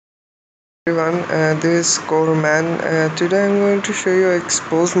Everyone, this is Core Man. Today I'm going to show you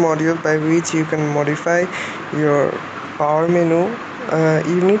Xposed module by which you can modify your power menu.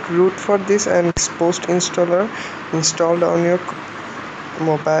 You need root for this and Xposed installer installed on your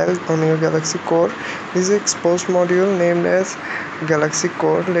mobile on your Galaxy Core. This is Xposed module named as Galaxy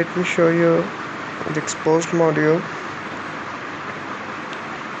Core. Let me show you the Xposed module.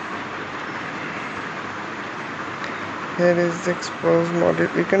 Here is the Xposed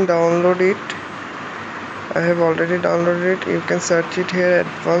module. You can download it. I have already downloaded it. You can search it here,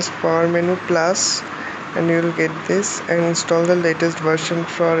 Advanced Power Menu Plus, and you will get this, and install the latest version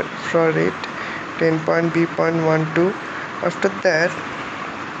for it, 10.b.12. After that,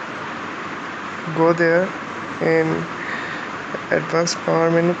 go there in Advanced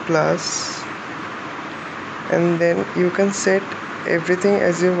Power Menu Plus, and then you can set everything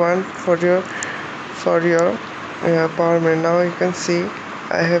as you want for your power menu. Now you can see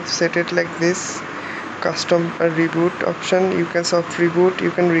I have set it like this. Custom reboot option, you can soft reboot,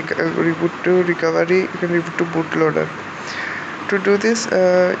 you can reboot to recovery, you can reboot to bootloader. To do this,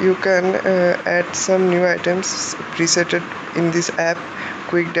 you can add some new items presetted in this app: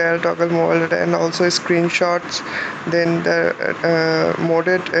 quick dial, toggle mobile data, and also screenshots, then the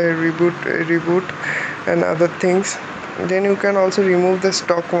modded reboot and other things. Then you can also remove the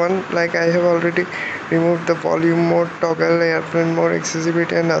stock one, like I have already removed the volume mode, toggle, airplane mode,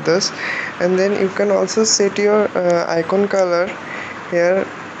 accessibility, and others. And then you can also set your icon color. Here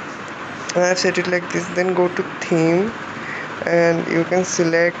I have set it like this. Then go to theme, and you can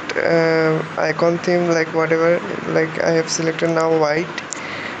select icon theme, like whatever, like I have selected now white.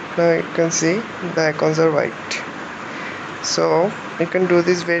 Now you can see the icons are white. So you can do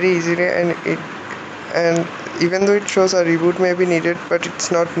this very easily, and even though it shows a reboot may be needed, but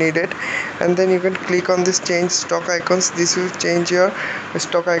it's not needed. And then you can click on this change stock icons. This will change your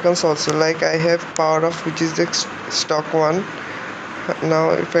stock icons also, like I have power off, which is the stock one.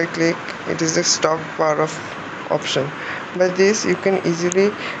 Now if I click, it is the stock power off option. By this you can easily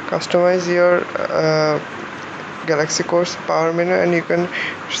customize your Galaxy Core's power menu, and you can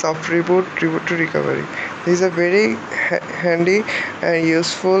soft reboot to recovery. This is a very handy and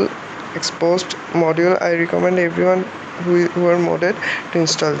useful Xposed module. I recommend everyone who are modded to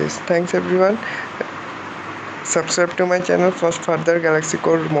install this. Thanks everyone. Subscribe to my channel for further Galaxy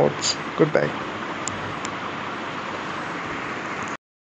Core mods. Goodbye.